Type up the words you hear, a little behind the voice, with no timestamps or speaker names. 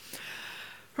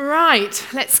Right,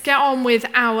 let's get on with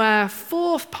our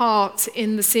fourth part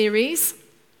in the series,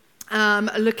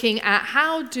 looking at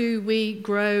how do we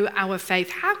grow our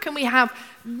faith? How can we have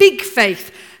big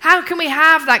faith? How can we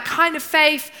have that kind of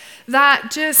faith that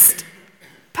just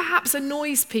perhaps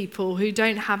annoys people who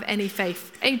don't have any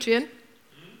faith? Adrian?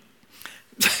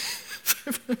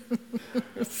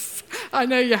 I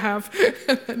know you have,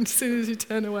 and as soon as you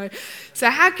turn away. So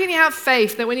how can you have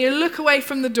faith that when you look away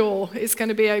from the door, it's going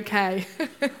to be okay?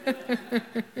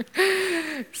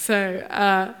 So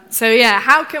yeah,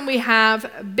 how can we have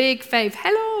big faith?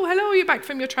 Hello, you're back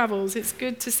from your travels. It's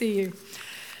good to see you.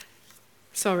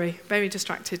 Sorry, very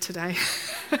distracted today.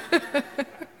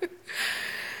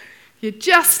 You're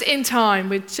just in time,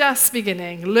 we're just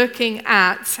beginning, looking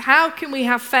at how can we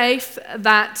have faith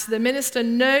that the minister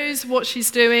knows what she's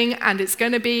doing and it's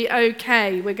going to be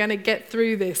okay. We're going to get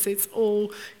through this. It's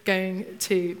all going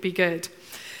to be good.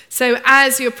 So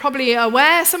as you're probably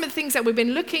aware, some of the things that we've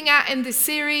been looking at in this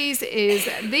series is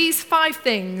these 5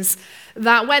 things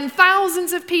that when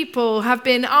thousands of people have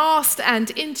been asked and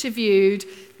interviewed,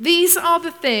 these are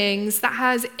the things that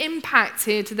has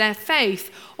impacted their faith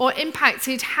or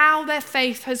impacted how their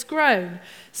faith has grown.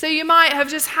 So you might have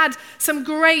just had some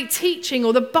great teaching,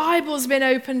 or the Bible's been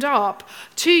opened up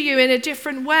to you in a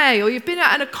different way, or you've been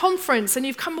at a conference and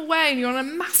you've come away and you're on a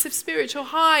massive spiritual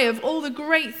high of all the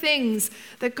great things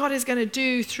that God is going to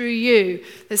do through you.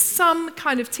 There's some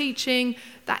kind of teaching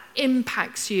that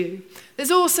impacts you.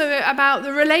 There's also about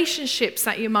the relationships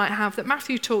that you might have that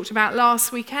Matthew talked about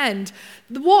last weekend.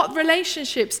 What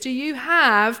relationships do you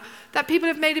have that people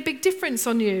have made a big difference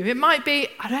on you? It might be,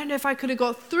 I don't know if I could have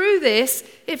got through this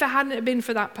if it hadn't been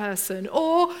for that person.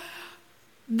 Or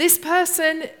this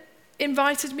person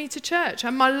invited me to church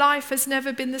and my life has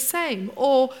never been the same.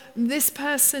 Or this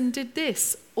person did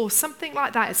this, or something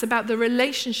like that. It's about the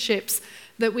relationships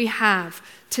that we have.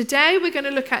 Today we're going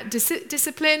to look at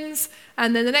disciplines,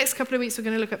 and then the next couple of weeks we're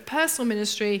going to look at personal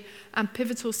ministry and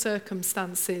pivotal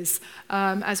circumstances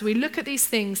as we look at these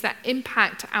things that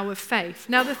impact our faith.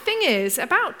 Now the thing is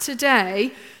about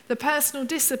today, the personal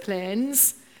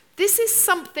disciplines, this is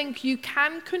something you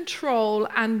can control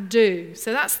and do.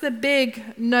 So that's the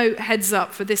big note, heads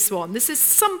up for this one. This is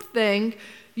something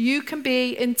you can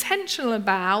be intentional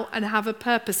about and have a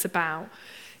purpose about.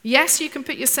 Yes, you can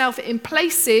put yourself in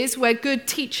places where good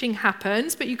teaching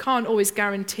happens, but you can't always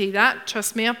guarantee that.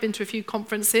 Trust me, I've been to a few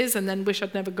conferences and then wish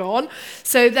I'd never gone.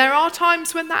 So there are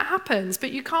times when that happens,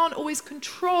 but you can't always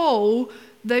control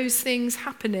those things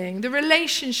happening. The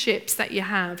relationships that you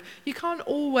have, you can't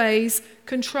always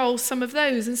control some of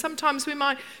those. And sometimes we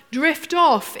might drift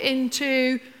off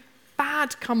into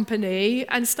bad company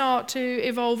and start to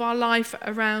evolve our life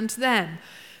around them.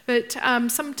 But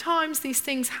sometimes these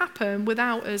things happen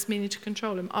without us meaning to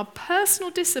control them. Our personal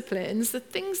disciplines, the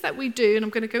things that we do, and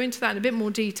I'm going to go into that in a bit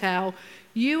more detail,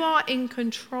 you are in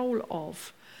control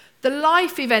of. The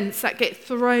life events that get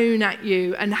thrown at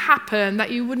you and happen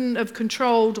that you wouldn't have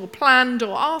controlled or planned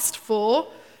or asked for,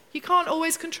 you can't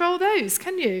always control those,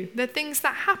 can you? They're things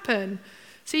that happen.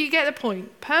 So you get the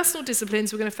point. Personal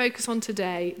disciplines we're going to focus on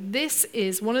today. This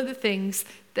is one of the things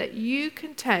that you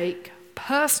can take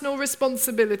personal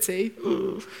responsibility,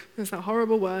 there's that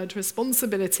horrible word,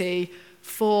 responsibility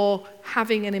for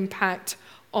having an impact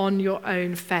on your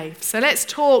own faith. So let's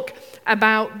talk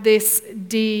about this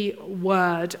D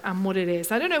word and what it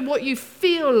is. I don't know what you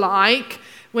feel like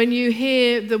when you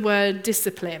hear the word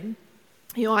discipline.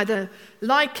 You either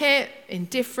like it,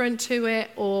 indifferent to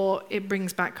it, or it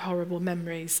brings back horrible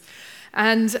memories.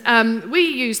 And we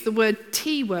use the word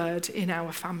T word in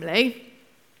our family.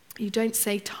 You don't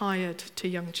say tired to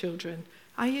young children.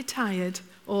 Are you tired?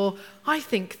 Or I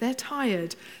think they're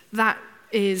tired. That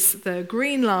is the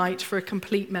green light for a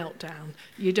complete meltdown.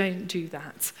 You don't do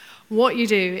that. What you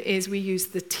do is we use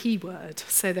the T word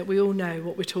so that we all know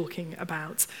what we're talking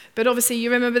about. But obviously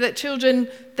you remember that children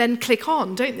then click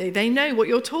on, don't they? They know what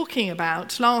you're talking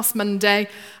about. Last Monday,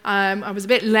 I was a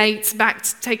bit late, back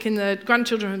to taking the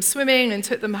grandchildren from swimming and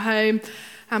took them home.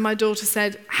 And my daughter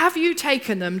said, have you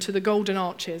taken them to the Golden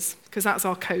Arches? Because that's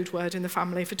our code word in the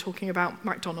family for talking about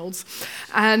McDonald's.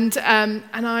 And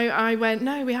I went,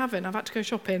 no, we haven't. I've had to go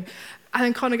shopping. And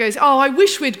then Connor goes, oh, I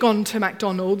wish we'd gone to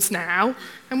McDonald's now.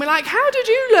 And we're like, how did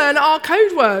you learn our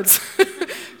code words?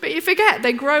 But you forget,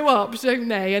 they grow up, don't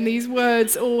they? And these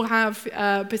words all have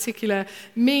a particular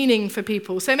meaning for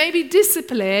people. So maybe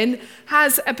discipline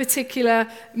has a particular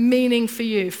meaning for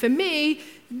you. For me,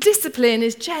 discipline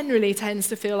generally tends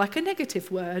to feel like a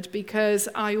negative word because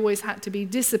I always had to be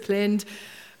disciplined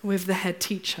with the head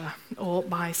teacher or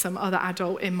by some other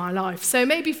adult in my life. So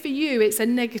maybe for you it's a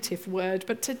negative word,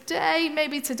 but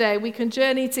maybe today we can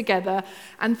journey together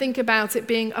and think about it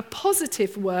being a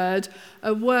positive word,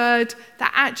 a word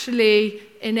that actually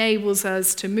enables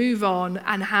us to move on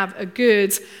and have a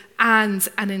good and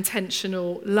an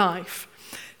intentional life.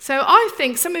 So I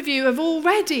think some of you have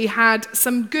already had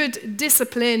some good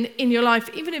discipline in your life,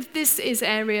 even if this is an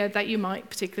area that you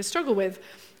might particularly struggle with.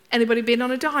 Anybody been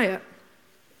on a diet?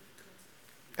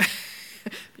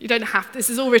 You don't have,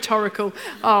 this is all rhetorical.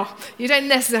 You don't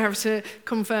necessarily have to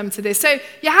confirm to this. So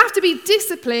you have to be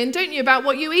disciplined, don't you, about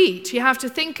what you eat. You have to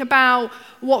think about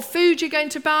what food you're going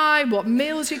to buy, what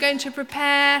meals you're going to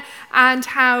prepare, and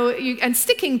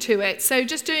sticking to it. So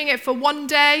just doing it for one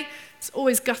day, it's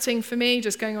always gutting for me.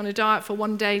 Just going on a diet for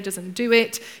one day doesn't do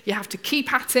it. You have to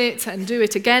keep at it and do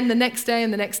it again the next day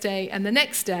and the next day and the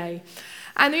next day.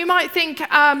 And you might think,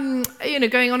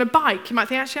 going on a bike, you might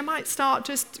think, actually, I might start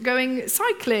just going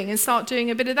cycling and start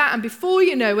doing a bit of that. And before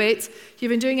you know it, you've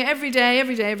been doing it every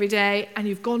day, and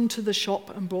you've gone to the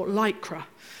shop and bought Lycra.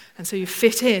 And so you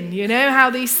fit in. You know how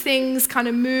these things kind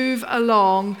of move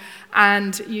along,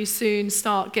 and you soon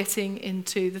start getting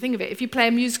into the thing of it. If you play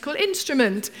a musical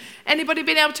instrument, anybody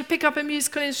been able to pick up a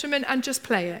musical instrument and just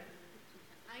play it?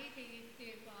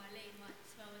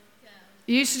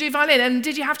 You used to do violin, and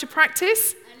did you have to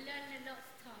practice? I learned a lot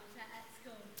of times at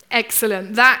school.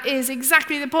 Excellent. That is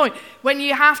exactly the point. When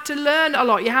you have to learn a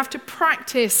lot, you have to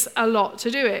practice a lot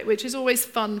to do it, which is always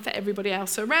fun for everybody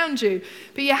else around you.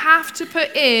 But you have to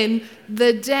put in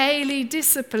the daily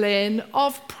discipline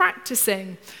of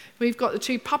practicing. We've got the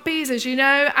 2 puppies, as you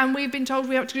know, and we've been told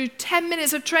we have to do 10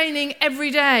 minutes of training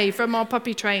every day from our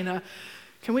puppy trainer.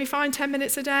 Can we find 10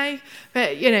 minutes a day?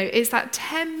 But, it's that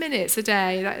 10 minutes a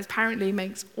day that apparently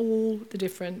makes all the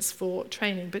difference for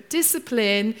training. But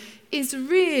discipline is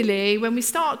really when we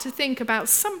start to think about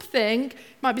something, it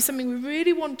might be something we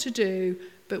really want to do,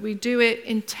 but we do it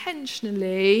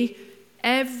intentionally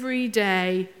every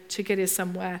day to get us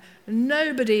somewhere.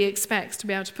 Nobody expects to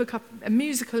be able to pick up a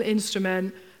musical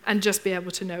instrument and just be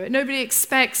able to know it. Nobody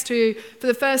expects to, for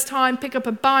the first time, pick up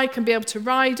a bike and be able to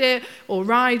ride it, or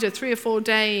ride a 3 or 4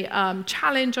 day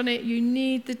challenge on it. You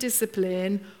need the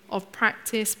discipline of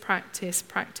practice.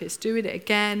 Do it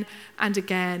again and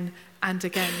again and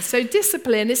again. So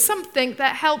discipline is something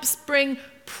that helps bring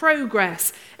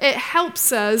progress. It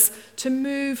helps us to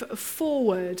move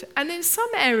forward. And in some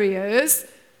areas,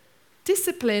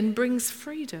 discipline brings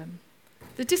freedom.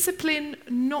 The discipline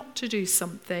not to do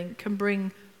something can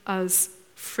bring us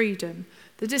freedom.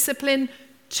 The discipline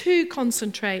to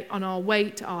concentrate on our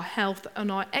weight, our health,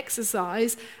 and our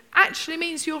exercise actually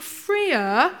means you're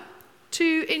freer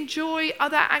to enjoy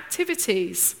other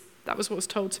activities. That was what was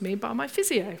told to me by my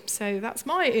physio. So that's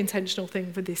my intentional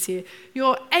thing for this year.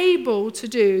 You're able to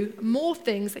do more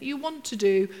things that you want to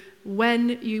do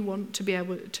when you want to be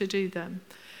able to do them.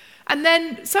 And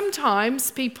then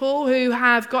sometimes people who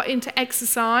have got into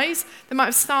exercise, they might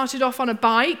have started off on a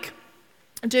bike,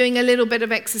 doing a little bit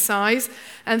of exercise,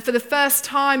 and for the first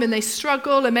time, and they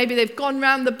struggle, and maybe they've gone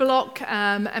round the block,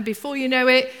 and before you know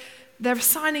it, they're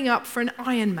signing up for an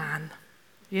Ironman.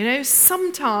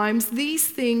 Sometimes these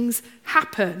things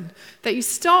happen, that you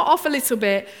start off a little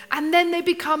bit, and then they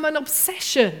become an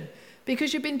obsession,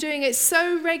 because you've been doing it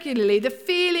so regularly. The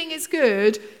feeling is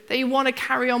good that you want to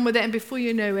carry on with it, and before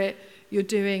you know it, you're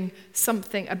doing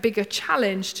something, a bigger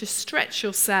challenge to stretch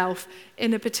yourself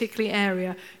in a particular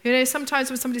area. Sometimes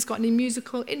when somebody's got any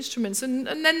musical instruments, and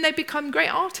then they become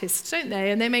great artists, don't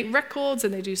they? And they make records,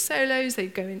 and they do solos, they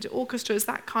go into orchestras,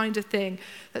 that kind of thing.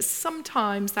 That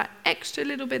sometimes that extra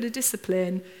little bit of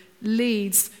discipline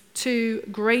leads to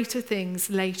greater things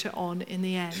later on in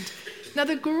the end. Now,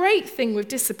 the great thing with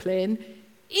discipline,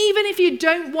 even if you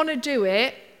don't want to do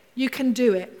it, you can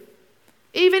do it.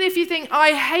 Even if you think,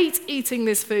 I hate eating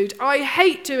this food, I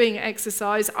hate doing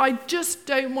exercise, I just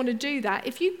don't want to do that.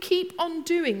 If you keep on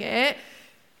doing it,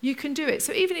 you can do it.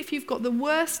 So even if you've got the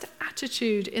worst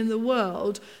attitude in the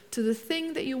world to the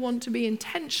thing that you want to be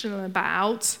intentional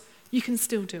about, you can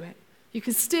still do it. You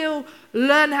can still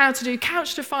learn how to do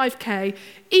Couch to 5K,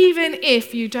 even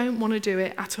if you don't want to do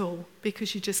it at all,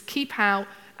 because you just keep out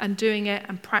and doing it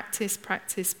and practice.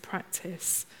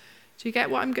 Do you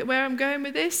get where I'm going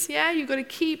with this? Yeah, you've got to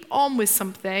keep on with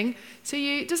something. So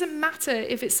it doesn't matter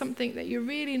if it's something that you're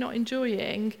really not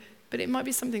enjoying, but it might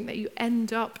be something that you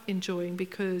end up enjoying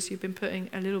because you've been putting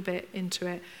a little bit into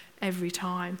it every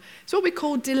time. It's what we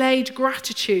call delayed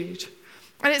gratitude.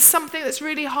 And it's something that's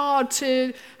really hard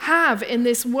to have in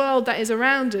this world that is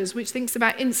around us, which thinks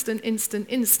about instant, instant,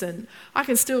 instant. I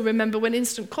can still remember when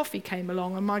instant coffee came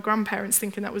along and my grandparents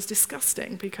thinking that was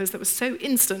disgusting because that was so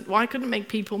instant. Why couldn't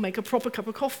people make a proper cup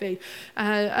of coffee?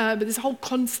 But this whole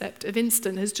concept of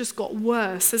instant has just got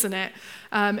worse, hasn't it?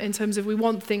 In terms of we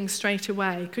want things straight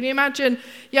away. Can you imagine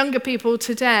younger people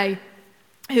today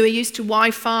who are used to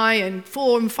Wi-Fi and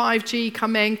 4 and 5G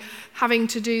coming, having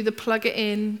to do the plug it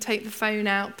in, take the phone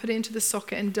out, put it into the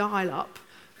socket and dial up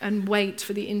and wait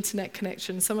for the internet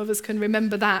connection. Some of us can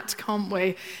remember that, can't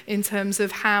we, in terms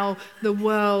of how the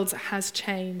world has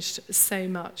changed so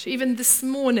much. Even this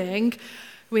morning,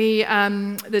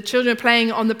 the children are playing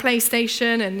on the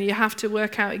PlayStation and you have to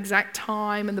work out exact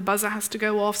time and the buzzer has to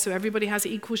go off so everybody has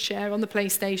equal share on the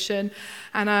PlayStation.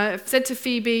 And I've said to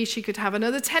Phoebe she could have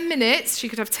another 10 minutes. She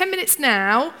could have 10 minutes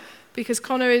now because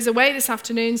Connor is away this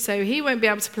afternoon so he won't be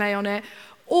able to play on it.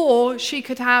 Or she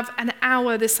could have an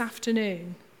hour this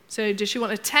afternoon. So does she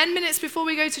want a 10 minutes before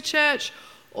we go to church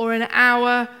or an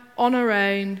hour on her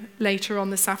own later on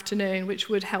this afternoon, which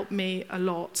would help me a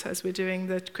lot as we're doing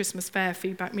the Christmas fair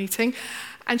feedback meeting?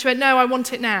 And she went, no, I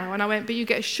want it now. And I went, but you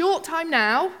get a short time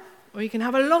now, or you can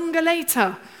have a longer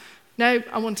later. No,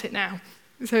 I want it now.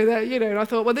 So that, I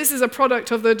thought, well, this is a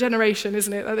product of the generation,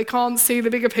 isn't it? That they can't see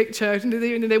the bigger picture.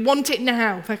 They want it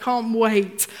now. They can't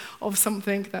wait of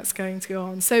something that's going to go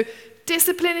on. So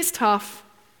discipline is tough.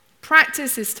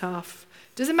 Practice is tough.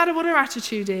 Doesn't matter what our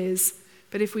attitude is.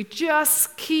 But if we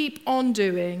just keep on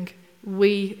doing,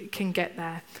 we can get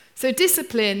there. So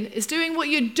discipline is doing what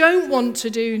you don't want to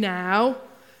do now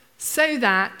so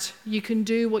that you can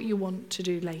do what you want to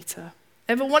do later.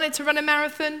 Ever wanted to run a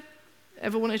marathon?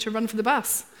 Ever wanted to run for the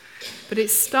bus? But it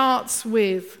starts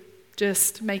with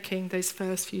just making those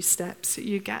first few steps.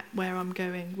 You get where I'm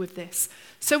going with this.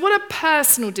 So what are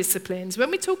personal disciplines?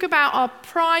 When we talk about our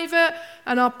private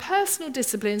and our personal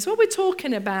disciplines, what we're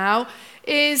talking about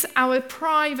is our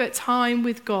private time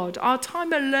with God, our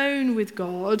time alone with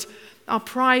God, our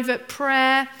private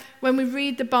prayer, when we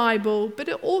read the Bible, but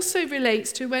it also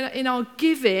relates to when in our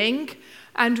giving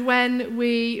and when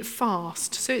we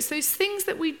fast. So it's those things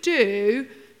that we do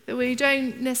that we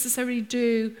don't necessarily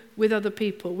do with other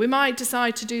people. We might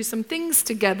decide to do some things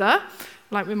together,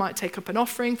 like we might take up an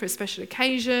offering for a special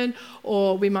occasion,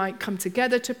 or we might come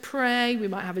together to pray, we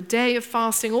might have a day of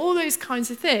fasting, all those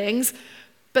kinds of things,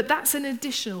 but that's an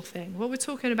additional thing. What we're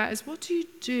talking about is what do you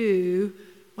do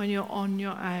when you're on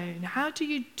your own? How do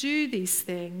you do these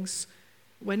things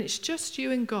when it's just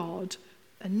you and God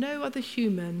and no other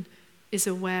human is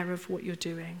aware of what you're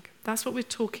doing? That's what we're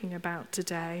talking about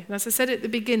today. And as I said at the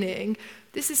beginning,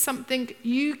 this is something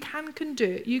you can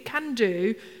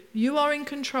do, you are in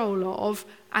control of,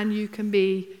 and you can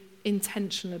be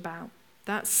intentional about.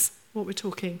 That's what we're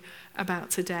talking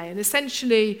about today. And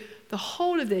essentially, the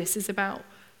whole of this is about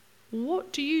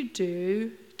what do you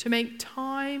do to make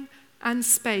time and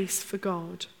space for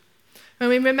God? And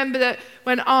we remember that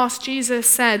when asked, Jesus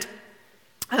said,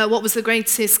 what was the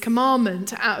greatest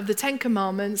commandment out of the 10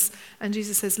 commandments? And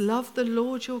Jesus says, love the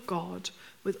Lord your God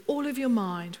with all of your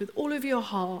mind, with all of your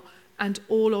heart, and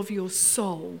all of your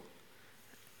soul.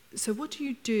 So what do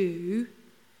you do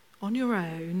on your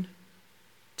own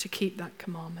to keep that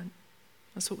commandment?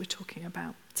 That's what we're talking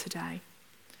about today.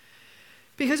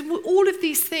 Because all of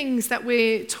these things that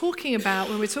we're talking about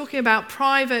when we're talking about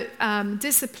private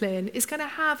discipline is going to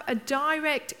have a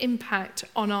direct impact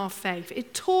on our faith.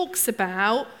 It talks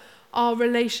about our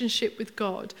relationship with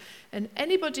God. And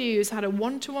anybody who's had a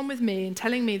one-to-one with me and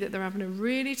telling me that they're having a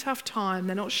really tough time,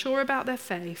 they're not sure about their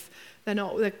faith,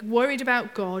 they're worried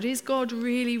about God, is God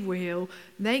really real?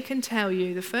 They can tell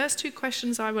you the first 2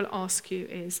 questions I will ask you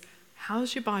is,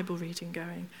 how's your Bible reading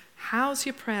going? How's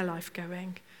your prayer life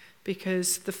going?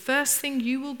 Because the first thing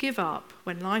you will give up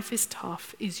when life is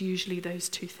tough is usually those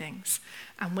 2 things.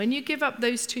 And when you give up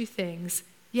those 2 things,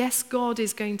 yes, God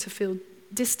is going to feel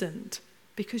distant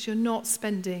because you're not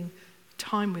spending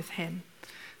time with him.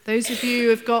 Those of you who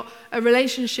have got a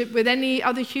relationship with any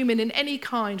other human in any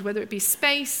kind, whether it be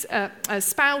a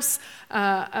spouse,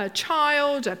 a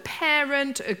child, a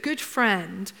parent, a good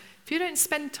friend, if you don't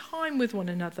spend time with one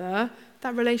another,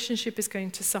 that relationship is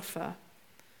going to suffer.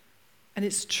 And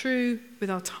it's true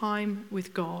with our time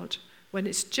with God. When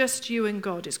it's just you and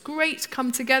God, it's great to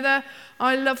come together.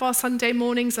 I love our Sunday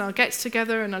mornings and our gets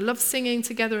together, and I love singing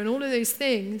together and all of those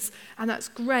things, and that's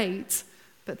great.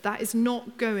 But that is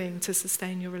not going to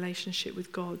sustain your relationship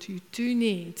with God. You do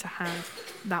need to have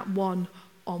that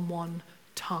one-on-one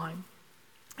time.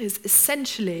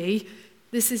 Essentially,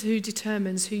 this is who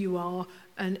determines who you are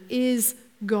and is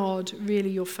God really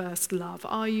your first love?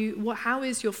 How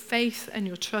is your faith and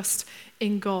your trust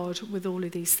in God with all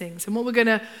of these things? And what we're going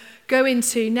to go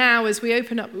into now as we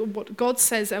open up what God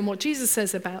says and what Jesus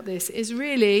says about this is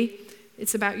really,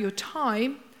 it's about your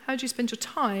time. How do you spend your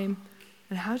time?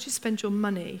 And how do you spend your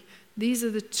money? These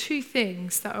are the two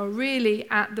things that are really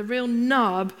at the real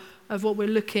nub of what we're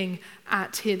looking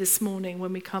at here this morning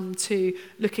when we come to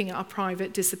looking at our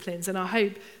private disciplines. And I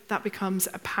hope that becomes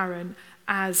apparent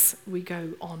as we go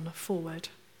on forward.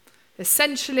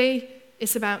 Essentially,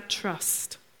 it's about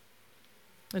trust.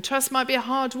 And trust might be a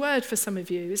hard word for some of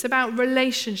you. It's about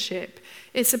relationship.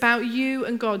 It's about you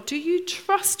and God. Do you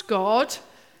trust God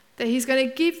that he's going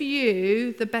to give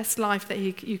you the best life that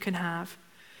you can have?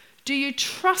 Do you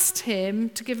trust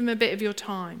him to give him a bit of your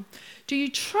time? Do you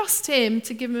trust him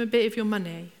to give him a bit of your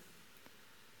money?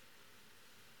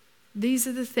 These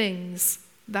are the things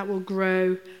that will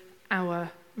grow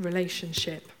our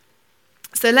relationship.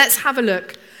 So let's have a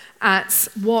look at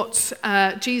what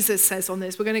Jesus says on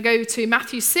this. We're going to go to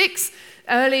Matthew 6,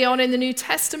 early on in the New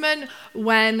Testament,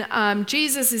 when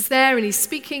Jesus is there and he's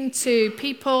speaking to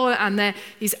people and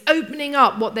he's opening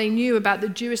up what they knew about the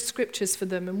Jewish scriptures for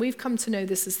them. And we've come to know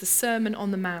this as the Sermon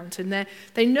on the Mount. And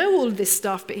they know all of this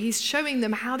stuff, but he's showing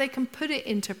them how they can put it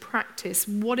into practice,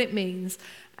 what it means.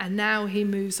 And now he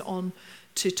moves on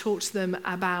to talk to them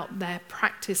about their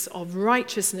practice of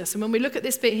righteousness. And when we look at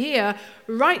this bit here,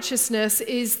 righteousness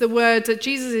is the word that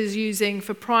Jesus is using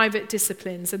for private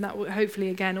disciplines, and that will hopefully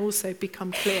again also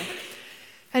become clear.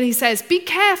 And he says, be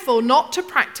careful not to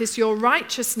practice your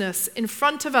righteousness in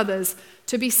front of others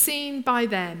to be seen by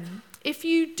them. If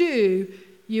you do,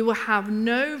 you will have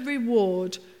no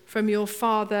reward from your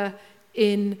Father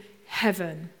in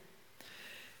heaven.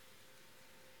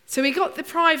 So we got the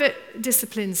private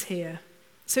disciplines here.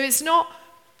 So it's not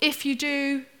if you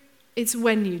do, it's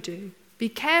when you do. Be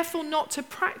careful not to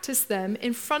practice them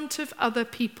in front of other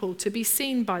people to be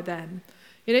seen by them.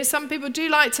 You know, some people do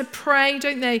like to pray,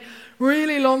 don't they?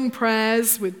 Really long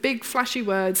prayers with big flashy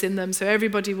words in them so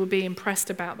everybody will be impressed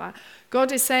about that.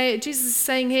 Jesus is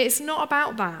saying here, it's not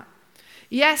about that.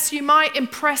 Yes, you might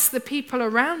impress the people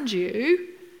around you,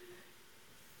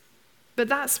 but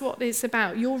that's what it's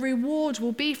about. Your reward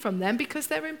will be from them because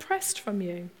they're impressed from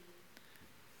you.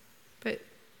 But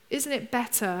isn't it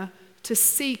better to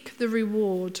seek the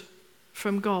reward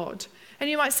from God? And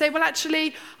you might say, well,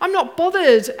 actually, I'm not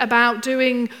bothered about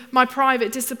doing my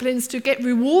private disciplines to get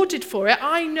rewarded for it.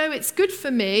 I know it's good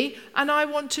for me, and I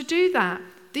want to do that.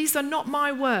 These are not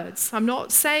my words. I'm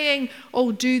not saying,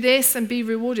 oh, do this and be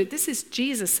rewarded. This is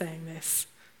Jesus saying this.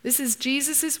 This is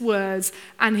Jesus' words,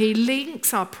 and he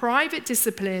links our private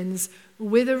disciplines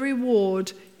with a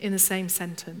reward in the same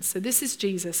sentence. So this is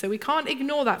Jesus. So we can't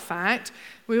ignore that fact.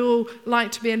 We all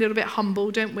like to be a little bit humble,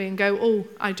 don't we? And go, oh,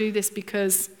 I do this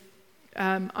because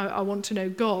I want to know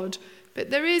God.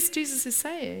 But Jesus is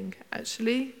saying,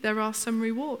 actually, there are some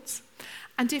rewards.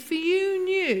 And if you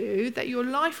knew that your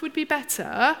life would be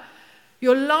better,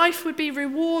 your life would be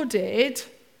rewarded,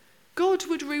 God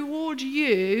would reward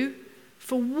you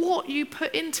for what you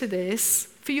put into this,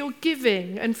 for your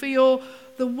giving and for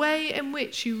the way in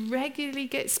which you regularly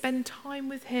spend time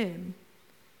with him.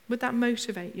 Would that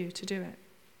motivate you to do it?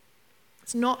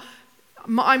 It's not,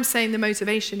 I'm saying the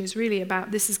motivation is really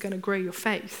about this is going to grow your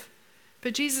faith.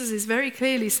 But Jesus is very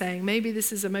clearly saying maybe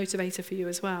this is a motivator for you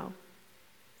as well.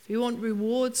 If you want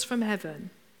rewards from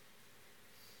heaven,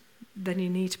 then you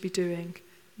need to be doing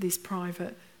these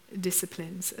private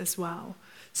disciplines as well.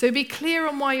 So be clear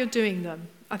on why you're doing them,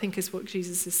 I think is what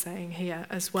Jesus is saying here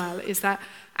as well, is that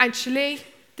actually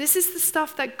this is the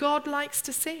stuff that God likes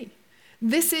to see.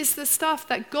 This is the stuff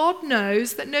that God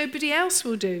knows that nobody else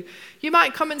will do. You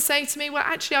might come and say to me, well,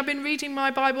 actually, I've been reading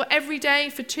my Bible every day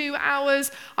for 2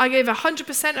 hours. I gave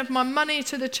 100% of my money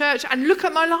to the church, and look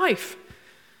at my life.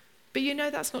 But you know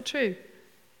that's not true.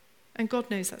 And God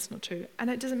knows that's not true. And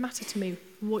it doesn't matter to me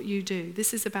what you do.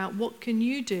 This is about what can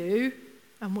you do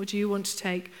and what do you want to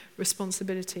take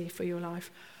responsibility for your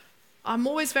life. I'm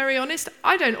always very honest.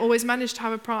 I don't always manage to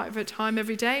have a private time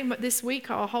every day. But this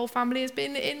week, our whole family has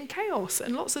been in chaos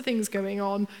and lots of things going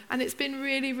on. And it's been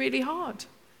really, really hard.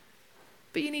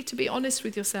 But you need to be honest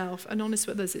with yourself and honest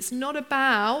with others. It's not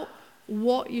about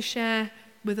what you share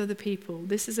with other people.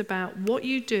 This is about what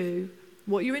you do,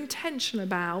 what you're intentional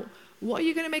about, what are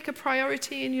you going to make a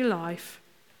priority in your life,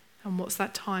 and what's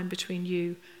that time between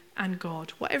you and God.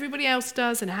 What everybody else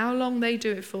does and how long they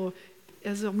do it for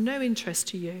is of no interest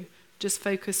to you. Just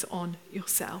focus on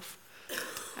yourself.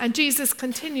 And Jesus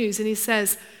continues and he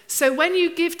says, so when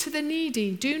you give to the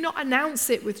needy, do not announce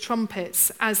it with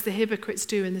trumpets as the hypocrites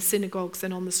do in the synagogues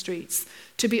and on the streets,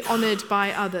 to be honored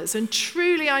by others. And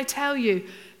truly I tell you,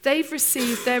 they've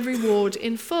received their reward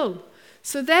in full.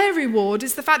 So their reward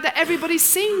is the fact that everybody's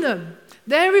seen them.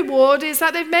 Their reward is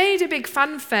that they've made a big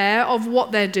fanfare of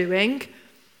what they're doing.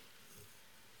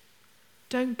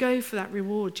 Don't go for that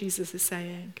reward, Jesus is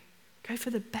saying. Go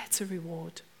for the better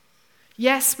reward.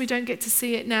 Yes, we don't get to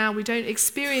see it now. We don't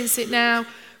experience it now.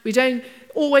 We don't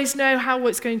always know how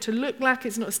it's going to look like.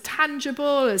 It's not as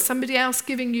tangible as somebody else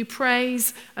giving you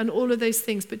praise and all of those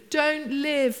things. But don't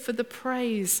live for the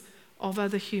praise of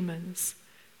other humans.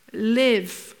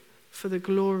 Live for the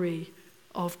glory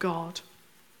of God.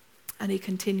 And he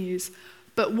continues,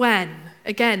 but when,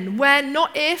 again, when,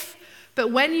 not if,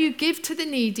 but when you give to the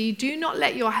needy, do not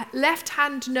let your left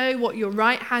hand know what your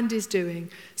right hand is doing,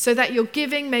 so that your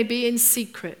giving may be in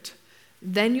secret.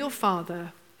 Then your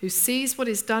Father, who sees what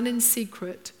is done in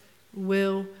secret,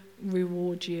 will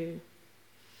reward you.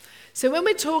 So when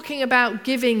we're talking about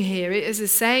giving here, as I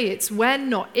say, it's when,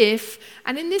 not if.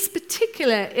 And in this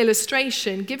particular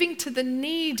illustration, giving to the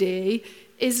needy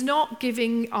is not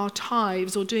giving our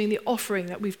tithes or doing the offering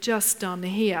that we've just done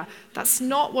here. That's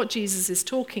not what Jesus is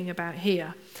talking about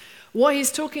here. What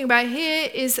he's talking about here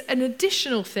is an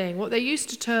additional thing, what they used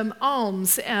to term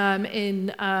alms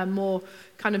in more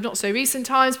kind of not so recent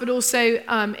times, but also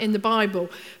in the Bible.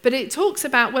 But it talks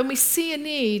about when we see a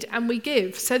need and we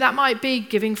give. So that might be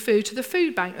giving food to the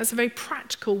food bank. That's a very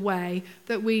practical way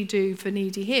that we do for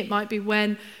needy here. It might be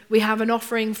when we have an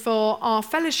offering for our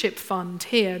fellowship fund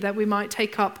here, that we might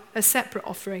take up a separate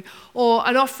offering, or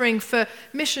an offering for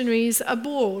missionaries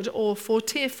abroad, or for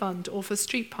Tear Fund, or for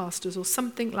street pastors, or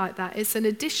something like that. It's an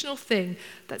additional thing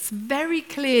that's very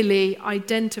clearly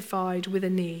identified with a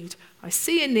need. I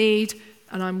see a need,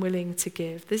 and I'm willing to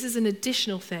give. This is an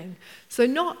additional thing. So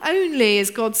not only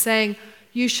is God saying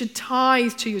you should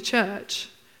tithe to your church,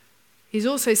 he's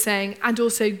also saying, and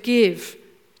also give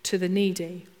to the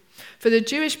needy. For the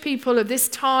Jewish people of this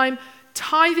time,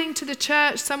 tithing to the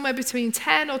church, somewhere between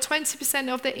 10 or 20%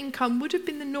 of their income would have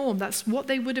been the norm. That's what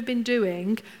they would have been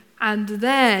doing, and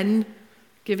then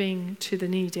giving to the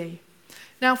needy.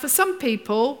 Now, for some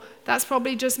people, that's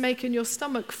probably just making your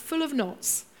stomach full of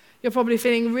knots. You're probably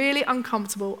feeling really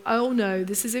uncomfortable. Oh no,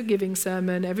 this is a giving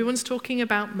sermon. Everyone's talking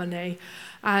about money.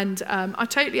 And I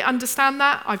totally understand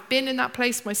that. I've been in that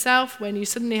place myself, when you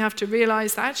suddenly have to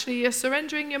realize that actually you're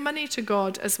surrendering your money to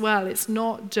God as well. It's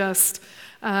not just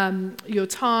your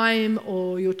time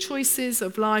or your choices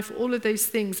of life, all of those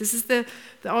things. This is I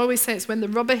always say it's when the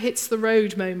rubber hits the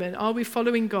road moment. Are we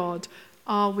following God?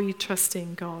 Are we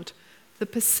trusting God? The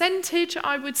percentage,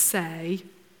 I would say,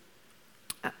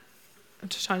 I'm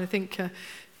just trying to think.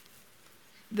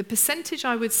 The percentage,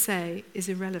 I would say, is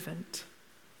irrelevant.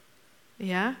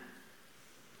 Yeah?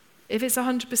 If it's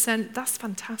 100%, that's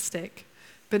fantastic.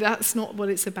 But that's not what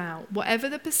it's about. Whatever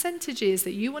the percentage is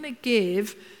that you want to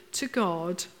give to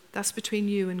God, that's between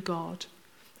you and God.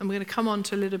 And we're going to come on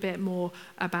to a little bit more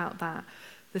about that.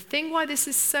 The thing why this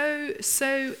is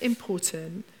so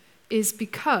important is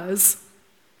because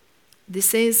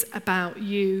this is about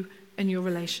you and your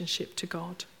relationship to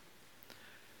God.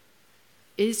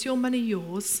 Is your money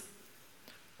yours,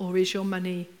 or is your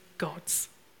money God's?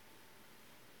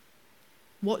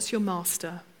 What's your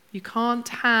master? You can't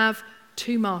have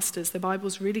two masters. The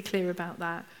Bible's really clear about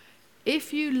that.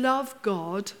 If you love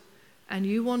God and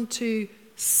you want to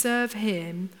serve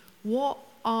him, what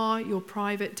are your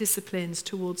private disciplines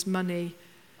towards money,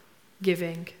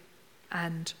 giving,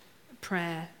 and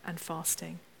prayer and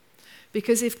fasting?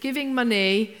 Because if giving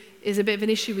money is a bit of an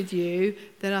issue with you,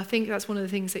 then I think that's one of the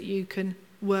things that you can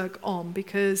work on,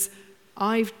 because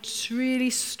I really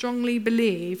strongly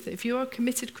believe that if you're a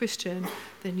committed Christian,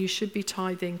 then you should be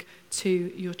tithing to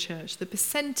your church. The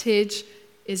percentage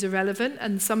is irrelevant,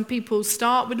 and some people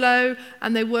start with low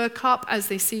and they work up as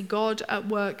they see God at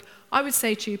work. I would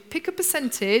say to you, pick a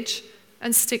percentage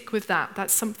and stick with that.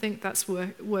 That's something that's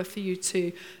worth for you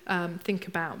to think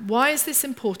about. Why is this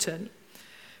important?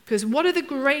 Because what are the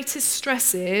greatest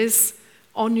stresses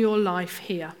on your life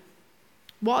here?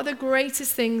 What are the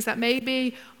greatest things that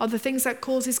maybe are the things that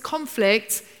causes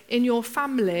conflict in your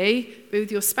family,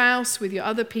 with your spouse, with your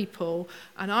other people?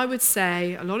 And I would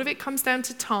say a lot of it comes down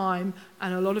to time,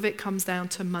 and a lot of it comes down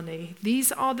to money.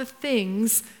 These are the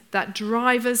things that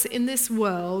drive us in this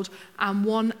world and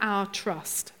won our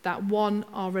trust, that won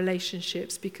our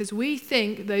relationships, because we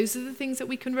think those are the things that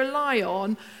we can rely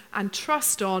on and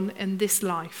trust on in this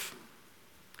life.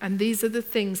 And these are the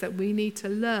things that we need to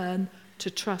learn to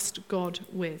trust God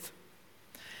with.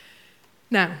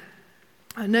 Now,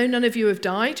 I know none of you have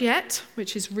died yet,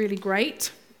 which is really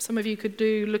great. Some of you could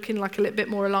do looking like a little bit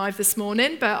more alive this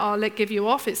morning, but I'll give you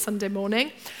off. It's Sunday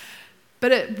morning.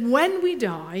 But when we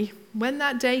die, when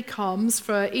that day comes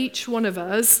for each one of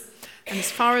us, and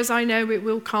as far as I know, it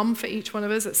will come for each one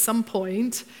of us at some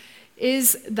point,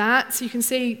 is that, so you can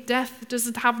see, death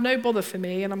doesn't have no bother for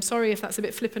me, and I'm sorry if that's a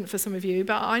bit flippant for some of you,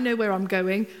 but I know where I'm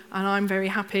going, and I'm very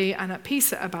happy and at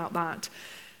peace about that.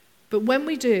 But when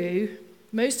we do,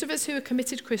 most of us who are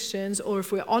committed Christians, or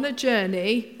if we're on a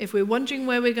journey, if we're wondering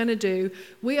where we're going to do,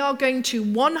 we are going to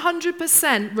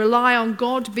 100% rely on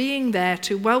God being there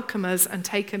to welcome us and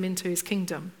take him into his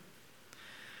kingdom,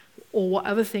 or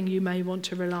whatever thing you may want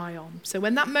to rely on. So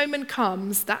when that moment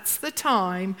comes, that's the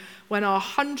time when our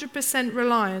 100%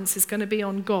 reliance is going to be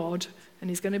on God, and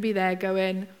he's going to be there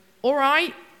going, all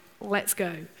right, let's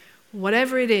go.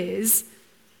 Whatever it is,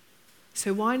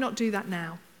 so why not do that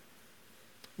now?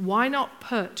 Why not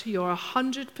put your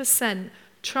 100%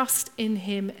 trust in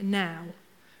him now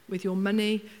with your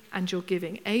money and your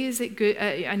giving? Is it good,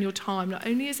 and your time? Not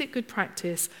only is it good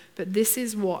practice, but this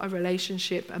is what a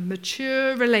relationship, a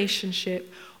mature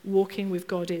relationship walking with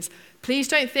God is. Please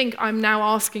don't think I'm now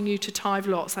asking you to tithe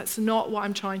lots. That's not what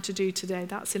I'm trying to do today.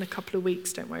 That's in a couple of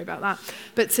weeks. Don't worry about that.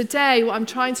 But today, what I'm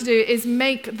trying to do is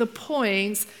make the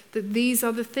point that these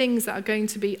are the things that are going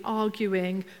to be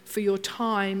arguing for your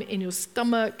time in your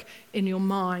stomach, in your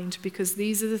mind, because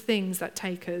these are the things that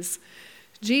take us.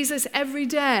 Jesus every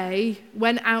day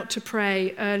went out to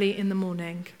pray early in the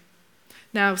morning.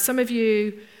 Now, some of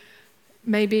you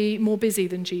may be more busy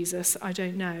than Jesus, I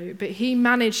don't know, but he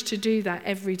managed to do that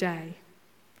every day.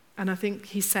 And I think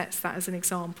he sets that as an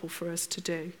example for us to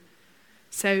do.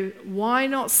 So why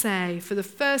not say, for the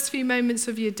first few moments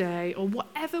of your day, or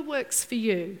whatever works for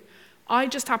you, I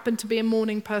just happen to be a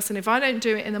morning person. If I don't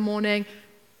do it in the morning,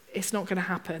 it's not going to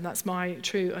happen. That's my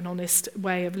true and honest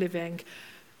way of living.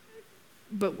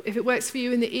 But if it works for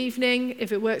you in the evening,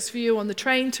 if it works for you on the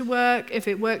train to work, if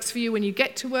it works for you when you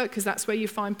get to work, because that's where you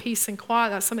find peace and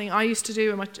quiet, that's something I used to do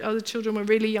when my other children were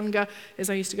really younger, is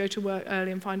I used to go to work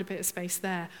early and find a bit of space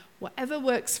there. Whatever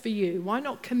works for you, why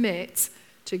not commit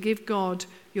to give God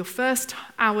your first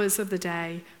hours of the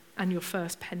day and your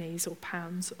first pennies or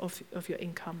pounds of your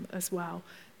income as well?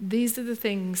 These are the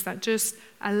things that just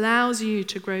allows you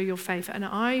to grow your faith. And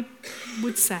I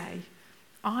would say,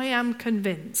 I am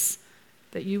convinced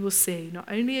that you will see not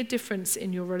only a difference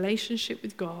in your relationship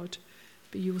with God,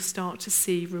 but you will start to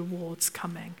see rewards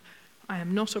coming. I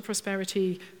am not a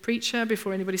prosperity preacher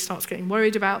before anybody starts getting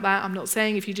worried about that. I'm not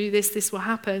saying if you do this, this will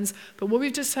happen. But what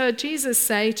we've just heard Jesus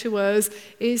say to us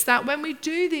is that when we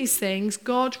do these things,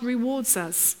 God rewards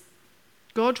us.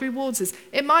 God rewards us.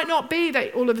 It might not be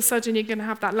that all of a sudden you're going to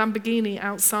have that Lamborghini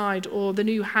outside or the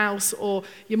new house or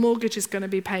your mortgage is going to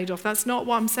be paid off. That's not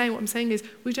what I'm saying. What I'm saying is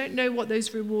we don't know what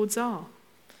those rewards are.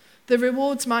 The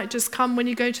rewards might just come when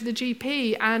you go to the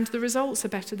GP and the results are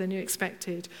better than you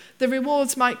expected. The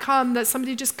rewards might come that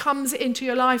somebody just comes into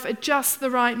your life at just the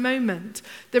right moment.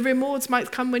 The rewards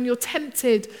might come when you're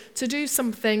tempted to do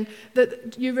something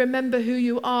that you remember who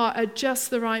you are at just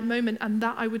the right moment. And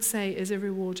that, I would say, is a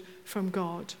reward from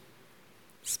God.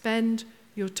 Spend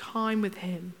your time with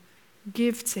him.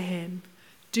 Give to him.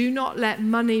 Do not let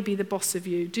money be the boss of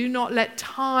you. Do not let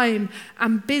time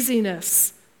and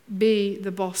busyness be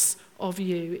the boss of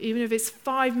you, even if it's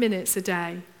 5 minutes a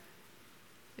day,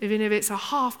 even if it's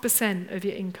 0.5% of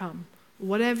your income,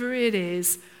 whatever it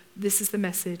is. This is the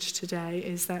message today,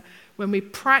 is that when we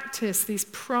practice these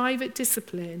private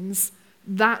disciplines,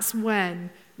 that's when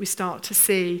we start to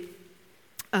see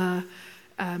a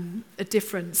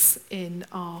difference in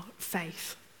our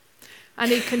faith. And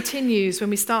it continues when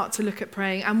we start to look at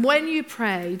praying. And when you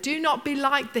pray, do not be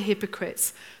like the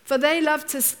hypocrites, for they love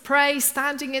to pray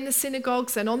standing in the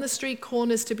synagogues and on the street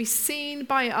corners to be seen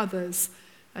by others.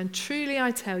 And truly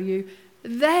I tell you,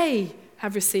 they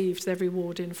have received their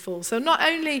reward in full. So not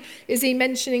only is he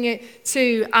mentioning it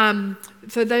to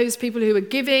for those people who are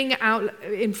giving out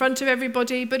in front of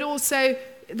everybody, but also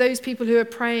those people who are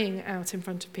praying out in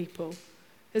front of people.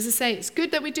 As I say, it's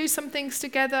good that we do some things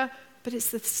together, but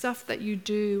it's the stuff that you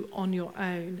do on your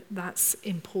own that's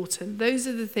important. Those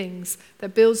are the things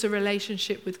that builds a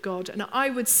relationship with God. And I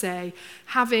would say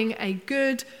having a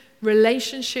good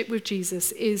relationship with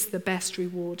Jesus is the best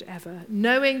reward ever.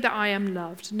 Knowing that I am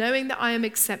loved, knowing that I am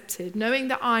accepted, knowing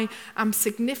that I am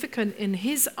significant in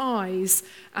his eyes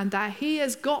and that he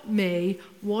has got me,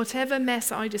 whatever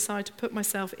mess I decide to put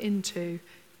myself into,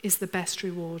 is the best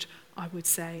reward, I would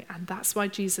say. And that's why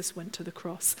Jesus went to the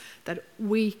cross, that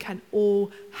we can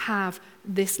all have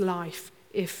this life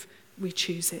if we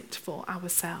choose it for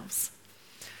ourselves.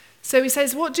 So he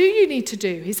says, what do you need to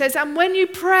do? He says, and when you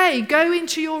pray, go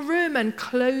into your room and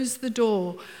close the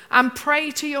door and pray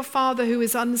to your Father who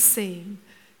is unseen.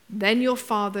 Then your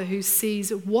Father who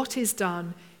sees what is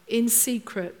done in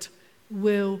secret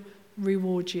will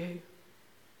reward you.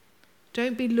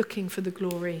 Don't be looking for the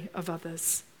glory of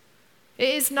others. It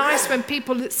is nice when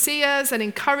people see us and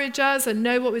encourage us and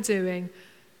know what we're doing,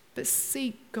 but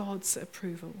seek God's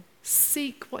approval.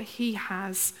 Seek what he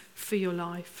has for your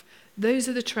life. Those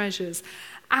are the treasures.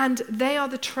 And they are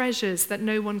the treasures that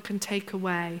no one can take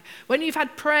away. When you've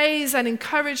had praise and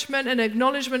encouragement and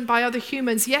acknowledgement by other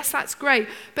humans, yes, that's great,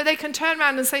 but they can turn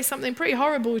around and say something pretty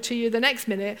horrible to you the next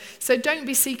minute, so don't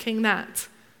be seeking that.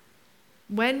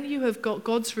 When you have got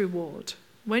God's reward,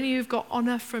 when you've got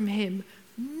honor from him,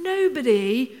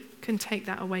 nobody can take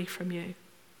that away from you.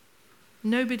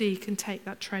 Nobody can take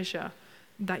that treasure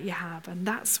that you have, and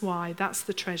that's why that's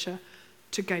the treasure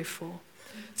to go for.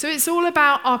 So it's all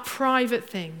about our private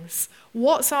things.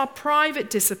 What's our private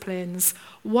disciplines?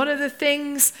 What are the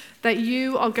things that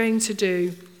you are going to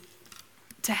do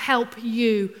to help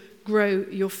you grow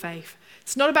your faith?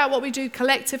 It's not about what we do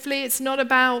collectively. It's not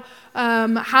about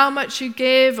how much you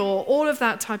give or all of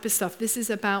that type of stuff. This is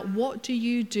about what do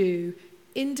you do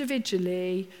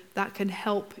individually that can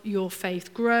help your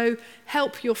faith grow,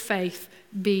 help your faith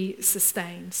be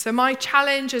sustained. So my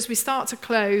challenge as we start to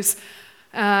close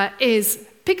is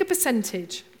pick a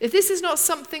percentage. If this is not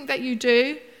something that you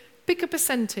do, pick a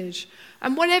percentage.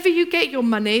 And whenever you get your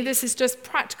money, this is just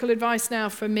practical advice now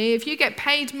from me, if you get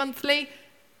paid monthly,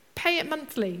 pay it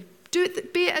monthly. Do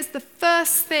it, be it as the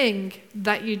first thing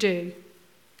that you do.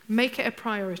 Make it a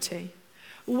priority.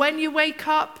 When you wake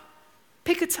up,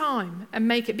 pick a time and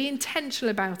make it. Be intentional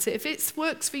about it. If it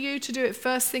works for you to do it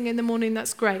first thing in the morning,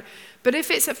 that's great. But if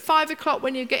it's at 5 o'clock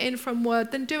when you get in from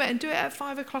work, then do it, and do it at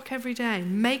 5 o'clock every day.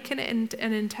 Making it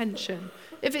an intention.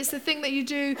 If it's the thing that you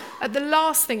do at the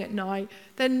last thing at night,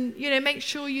 then make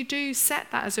sure you do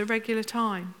set that as a regular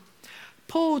time.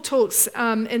 Paul talks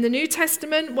in the New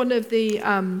Testament, one of the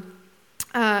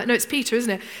it's Peter, isn't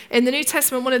it? In the New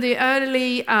Testament, one of the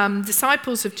early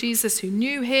disciples of Jesus who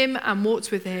knew him and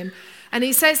walked with him. And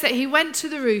he says that he went to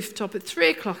the rooftop at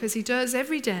 3 o'clock, as he does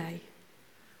every day.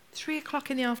 3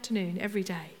 o'clock in the afternoon, every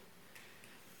day.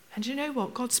 And you know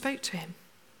what? God spoke to him.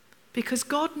 Because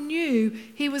God knew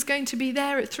he was going to be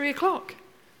there at 3 o'clock.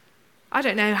 I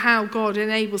don't know how God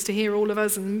enables to hear all of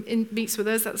us and meets with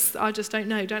us. I just don't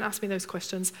know. Don't ask me those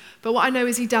questions. But what I know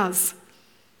is he does.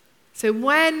 So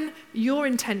when you're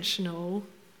intentional,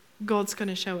 God's going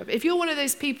to show up. If you're one of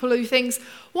those people who thinks,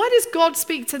 why does God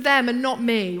speak to them and not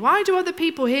me? Why do other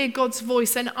people hear God's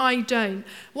voice and I don't?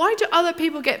 Why do other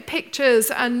people get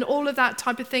pictures and all of that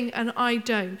type of thing and I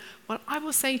don't? What I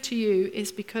will say to you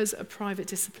is because of private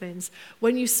disciplines.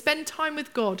 When you spend time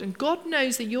with God and God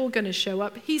knows that you're going to show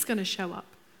up, he's going to show up.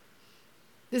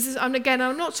 I'm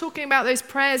not talking about those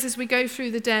prayers as we go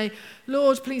through the day.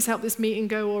 Lord, please help this meeting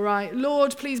go all right.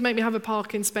 Lord, please make me have a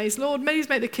parking space. Lord, please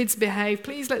make the kids behave.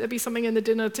 Please let there be something in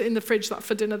the fridge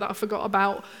for dinner that I forgot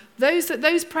about.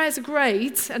 Those prayers are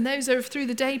great, and those are through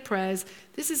the day prayers.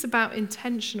 This is about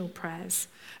intentional prayers,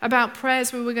 about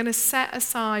prayers where we're going to set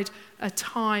aside a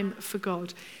time for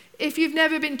God. If you've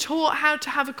never been taught how to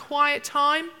have a quiet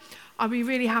time, I'll be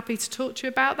really happy to talk to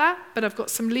you about that, but I've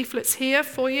got some leaflets here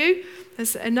for you.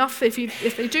 There's enough if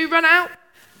they do run out.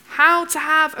 How to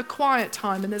have a quiet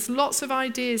time, and there's lots of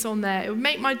ideas on there. It would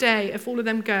make my day if all of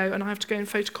them go and I have to go and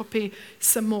photocopy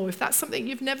some more. If that's something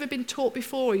you've never been taught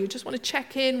before, or you just want to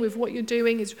check in with what you're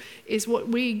doing is what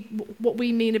we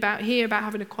mean about here about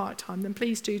having a quiet time, then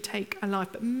please do take a life,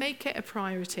 but make it a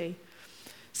priority.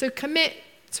 So commit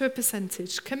to a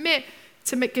percentage. Commit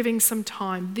to giving some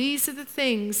time. These are the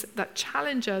things that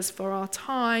challenge us for our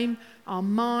time, our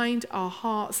mind, our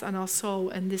hearts, and our soul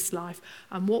in this life.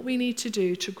 And what we need to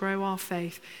do to grow our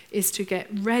faith is to get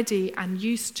ready and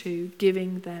used to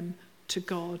giving them to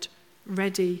God,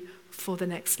 ready for the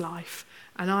next life.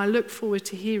 And I look forward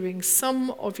to hearing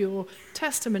some of your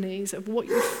testimonies of what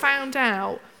you found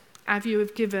out as you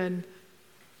have given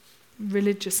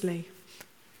religiously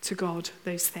to God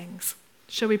those things.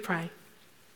 Shall we pray?